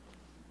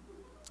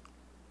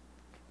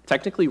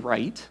 Technically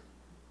right.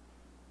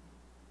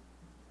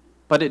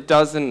 but it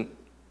doesn't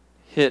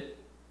hit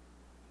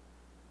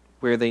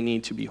where they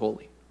need to be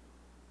holy.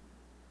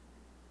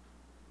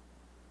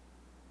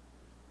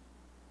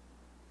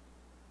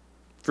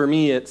 For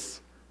me, it's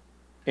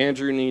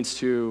Andrew needs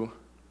to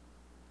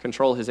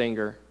control his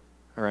anger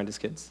around his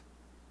kids.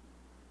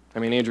 I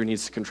mean, Andrew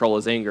needs to control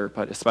his anger,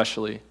 but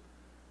especially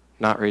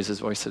not raise his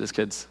voice at his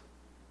kids.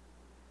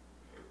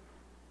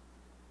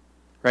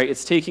 Right?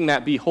 It's taking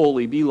that be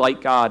holy, be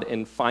like God,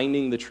 and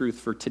finding the truth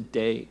for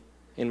today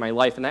in my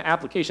life. And that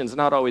application is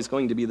not always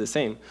going to be the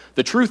same.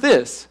 The truth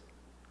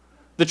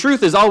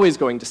is always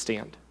going to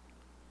stand.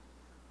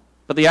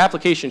 But the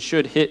application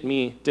should hit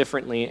me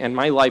differently, and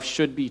my life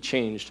should be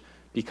changed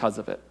because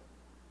of it.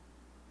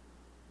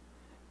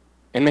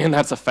 And man,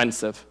 that's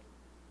offensive.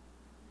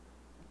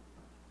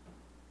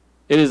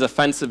 It is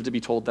offensive to be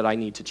told that I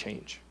need to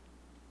change.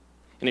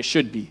 And it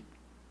should be.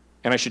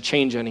 And I should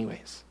change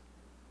anyways.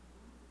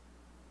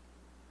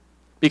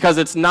 Because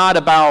it's not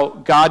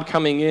about God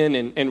coming in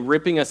and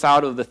ripping us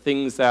out of the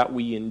things that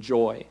we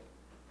enjoy.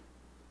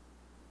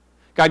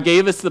 God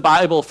gave us the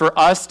Bible for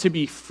us to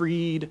be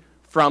freed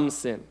from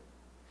sin.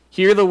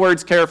 Hear the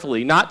words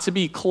carefully. Not to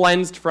be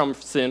cleansed from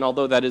sin,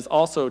 although that is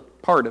also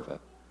part of it,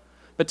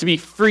 but to be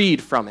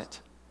freed from it.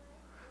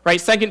 Right?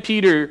 2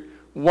 Peter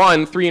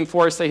 1, 3 and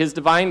 4 say, His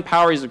divine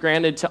power is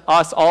granted to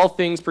us all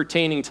things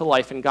pertaining to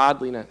life and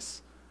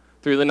godliness,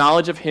 through the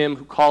knowledge of Him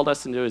who called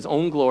us into His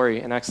own glory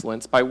and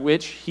excellence, by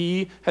which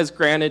He has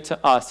granted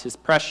to us His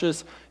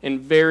precious and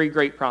very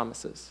great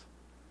promises,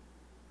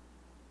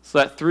 so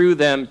that through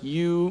them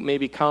you may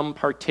become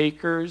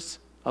partakers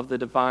of the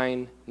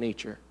divine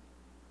nature,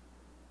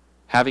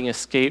 having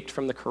escaped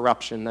from the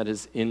corruption that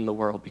is in the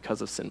world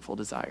because of sinful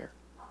desire.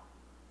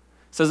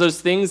 It says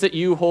those things that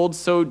you hold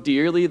so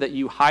dearly, that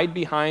you hide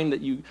behind,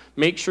 that you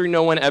make sure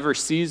no one ever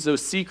sees,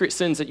 those secret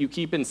sins that you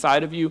keep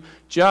inside of you,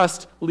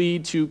 just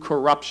lead to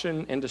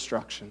corruption and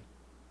destruction.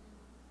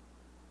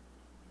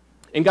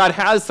 And God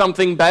has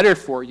something better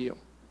for you.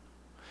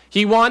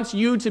 He wants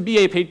you to be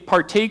a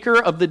partaker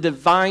of the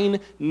divine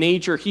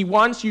nature. He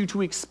wants you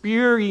to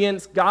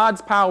experience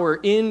God's power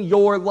in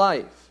your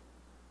life.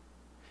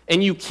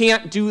 And you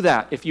can't do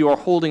that if you are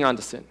holding on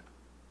to sin.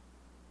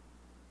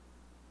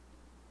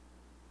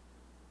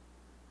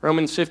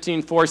 Romans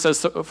 15:4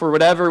 says, for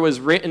whatever was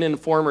written in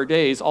former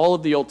days, all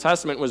of the Old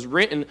Testament was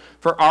written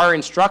for our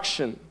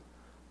instruction,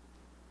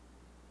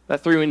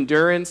 that through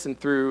endurance and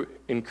through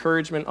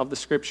encouragement of the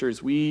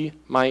Scriptures, we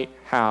might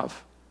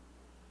have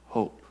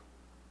hope.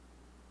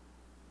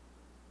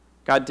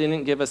 God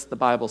didn't give us the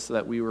Bible so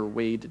that we were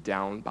weighed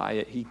down by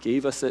it. He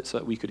gave us it so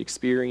that we could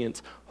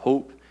experience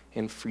hope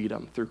and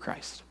freedom through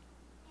Christ.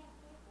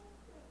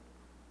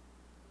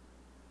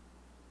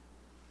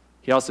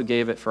 He also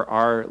gave it for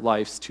our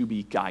lives to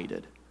be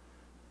guided.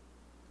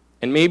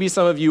 And maybe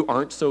some of you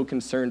aren't so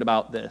concerned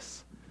about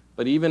this,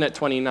 but even at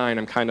 29,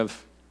 I'm kind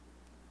of,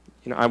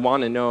 I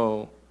want to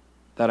know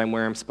that I'm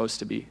where I'm supposed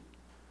to be.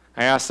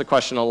 I asked the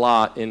question a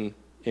lot in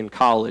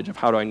college of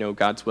how do I know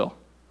God's will?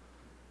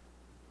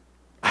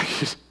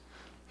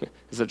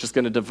 Is it just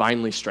going to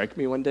divinely strike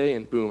me one day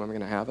and boom, I'm going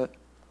to have it?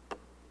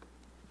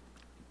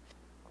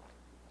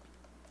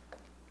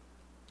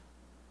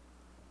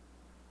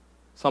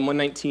 Psalm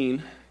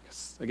 119.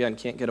 Again,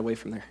 can't get away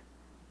from there.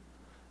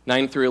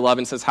 9 through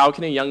 11 says, how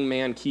can a young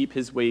man keep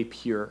his way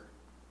pure?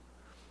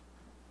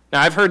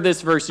 Now, I've heard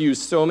this verse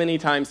used so many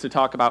times to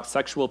talk about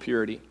sexual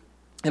purity,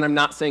 and I'm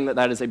not saying that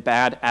that is a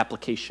bad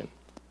application.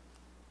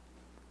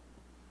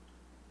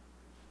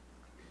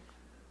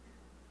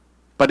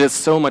 But it's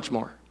so much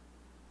more.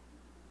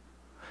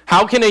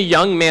 How can a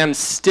young man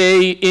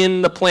stay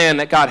in the plan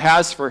that God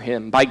has for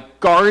him? By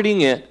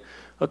guarding it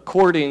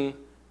according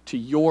to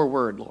your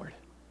word, Lord.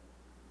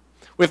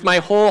 With my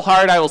whole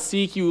heart I will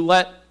seek you.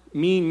 Let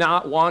me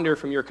not wander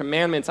from your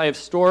commandments. I have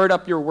stored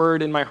up your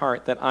word in my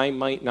heart that I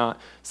might not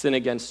sin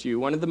against you.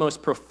 One of the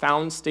most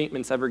profound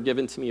statements ever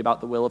given to me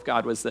about the will of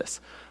God was this.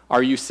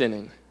 Are you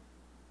sinning?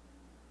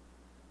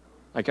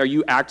 Are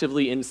you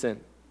actively in sin?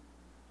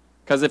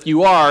 Because if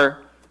you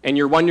are, and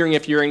you're wondering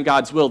if you're in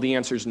God's will, the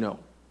answer is no.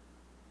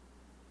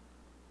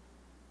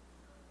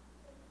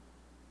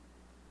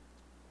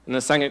 And the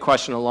second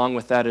question along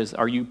with that is,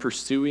 are you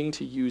pursuing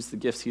to use the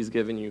gifts He's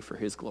given you for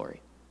His glory?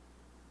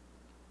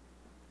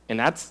 And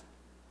that's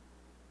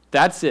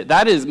it.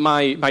 That is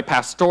my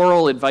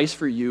pastoral advice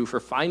for you for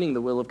finding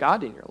the will of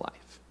God in your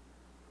life.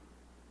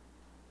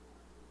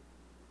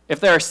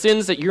 If there are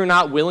sins that you're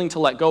not willing to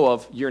let go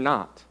of, you're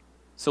not.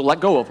 So let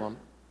go of them.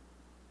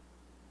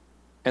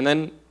 And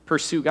then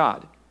pursue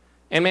God.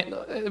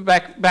 And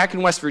back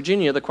in West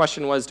Virginia, the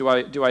question was, do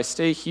I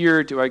stay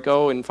here? Do I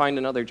go and find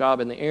another job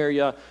in the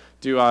area?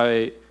 Do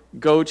I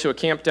go to a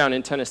camp down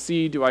in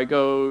Tennessee? Do I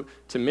go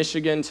to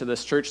Michigan to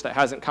this church that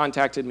hasn't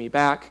contacted me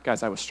back?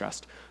 Guys, I was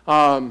stressed.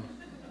 Do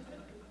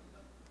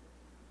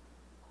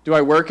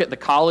I work at the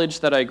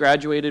college that I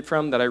graduated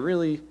from that I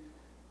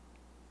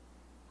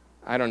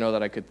don't know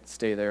that I could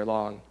stay there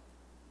long.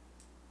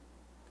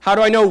 How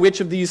do I know which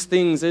of these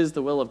things is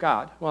the will of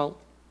God? Well,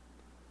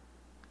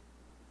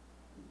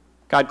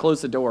 God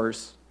closed the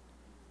doors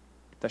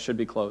that should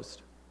be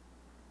closed.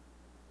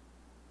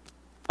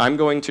 I'm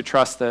going to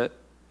trust that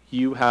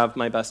you have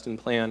my best in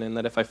plan, and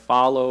that if I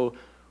follow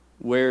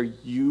where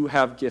you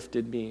have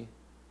gifted me,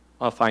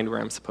 I'll find where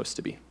I'm supposed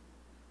to be.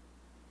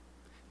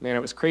 Man,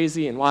 it was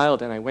crazy and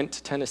wild, and I went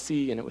to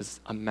Tennessee, and it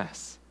was a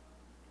mess.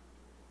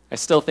 I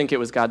still think it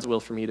was God's will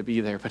for me to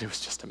be there, but it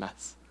was just a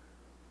mess.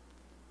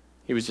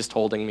 He was just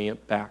holding me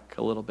back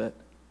a little bit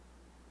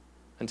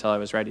until I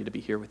was ready to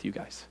be here with you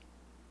guys.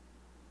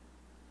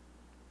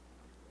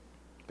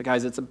 But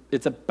guys,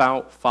 it's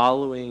about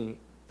following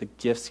the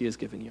gifts he has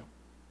given you.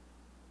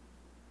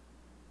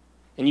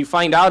 And you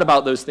find out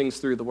about those things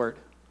through the Word.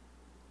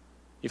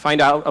 You find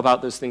out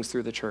about those things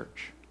through the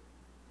church.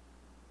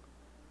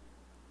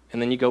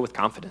 And then you go with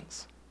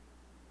confidence.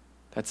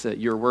 That's it.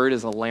 Your Word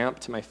is a lamp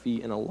to my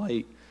feet and a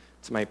light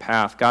to my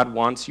path. God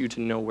wants you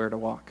to know where to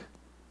walk,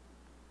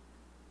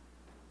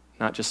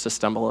 not just to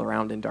stumble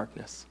around in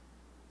darkness.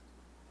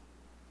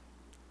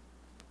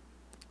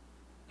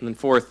 And then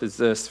fourth is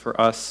this, for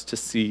us to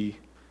see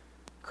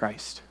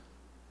Christ.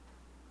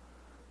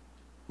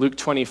 Luke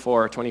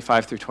 24,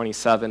 25 through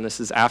 27, this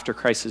is after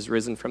Christ has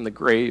risen from the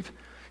grave.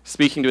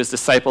 Speaking to his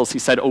disciples, he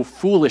said, "O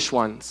foolish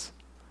ones."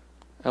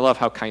 I love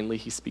how kindly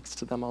he speaks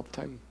to them all the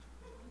time.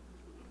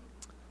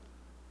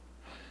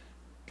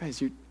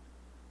 Guys, you're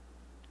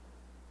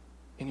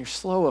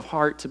slow of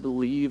heart to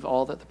believe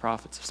all that the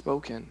prophets have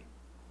spoken.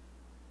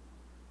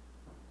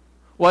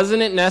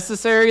 Wasn't it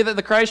necessary that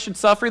the Christ should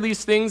suffer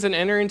these things and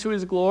enter into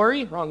his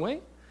glory? Wrong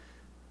way.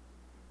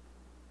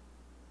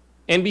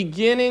 And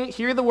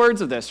hear the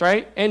words of this,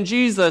 right? And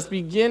Jesus,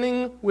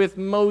 beginning with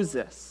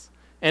Moses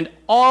and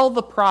all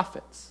the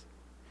prophets,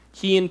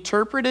 he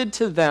interpreted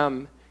to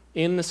them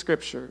in the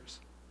scriptures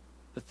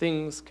the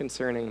things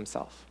concerning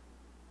himself.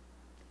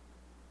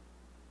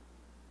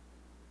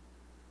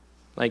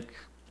 Like,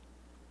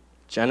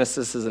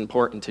 Genesis is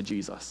important to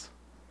Jesus.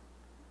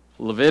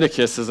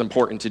 Leviticus is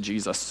important to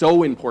Jesus,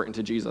 so important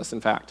to Jesus,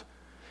 in fact.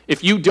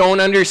 If you don't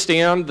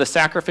understand the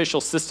sacrificial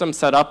system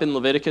set up in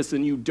Leviticus,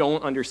 then you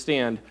don't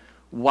understand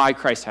why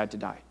Christ had to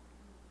die.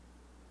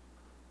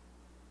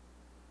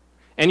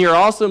 And you're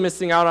also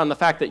missing out on the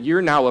fact that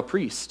you're now a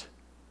priest.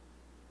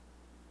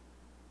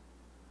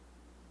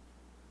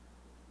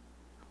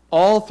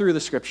 All through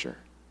the scripture,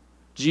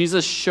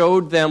 Jesus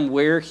showed them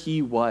where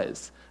he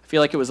was. I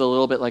feel like it was a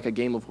little bit like a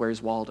game of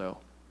Where's Waldo.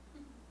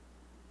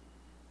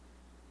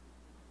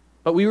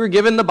 But we were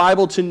given the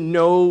Bible to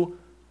know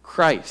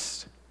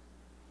Christ.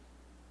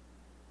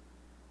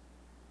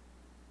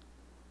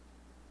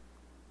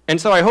 And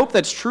so I hope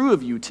that's true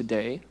of you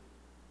today.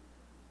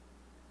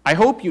 I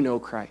hope you know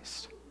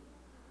Christ.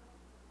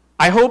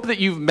 I hope that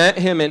you've met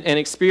him and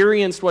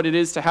experienced what it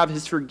is to have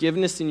his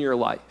forgiveness in your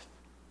life.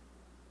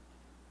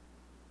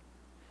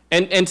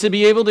 And to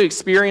be able to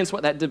experience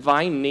what that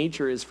divine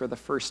nature is for the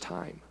first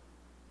time.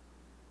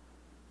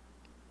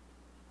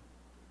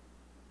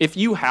 If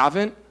you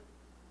haven't,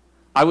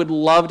 I would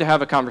love to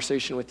have a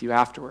conversation with you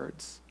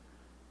afterwards.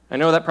 I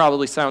know that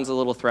probably sounds a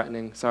little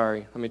threatening.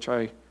 Sorry, let me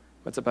try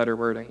what's a better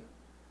wording.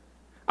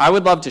 I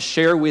would love to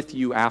share with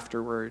you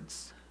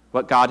afterwards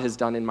what God has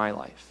done in my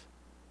life.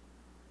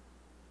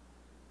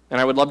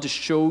 And I would love to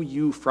show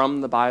you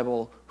from the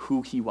Bible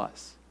who he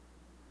was.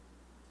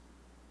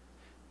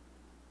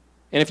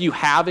 And if you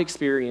have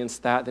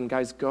experienced that, then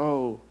guys,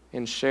 go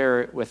and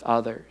share it with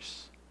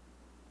others.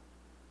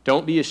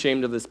 Don't be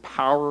ashamed of this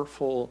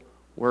powerful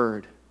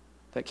word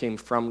that came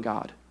from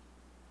God,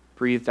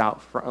 breathed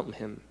out from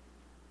him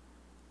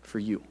for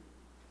you.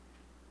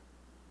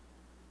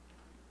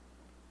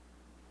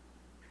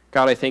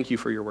 God, I thank you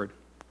for your word.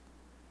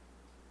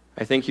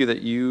 I thank you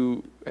that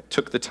you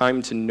took the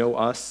time to know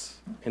us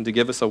and to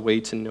give us a way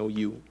to know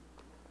you.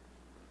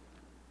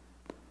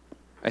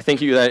 I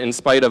thank you that in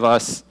spite of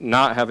us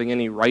not having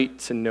any right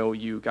to know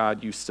you,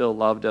 God, you still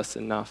loved us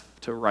enough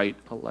to write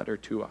a letter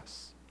to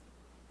us.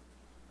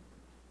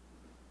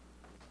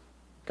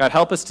 God,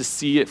 help us to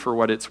see it for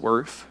what it's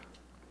worth.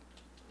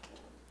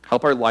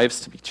 Help our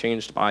lives to be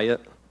changed by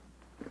it.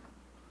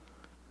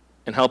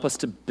 And help us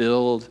to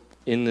build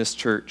in this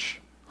church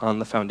on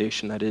the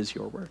foundation that is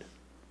your word.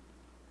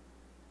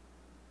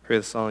 Pray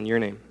this all in your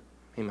name.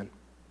 Amen.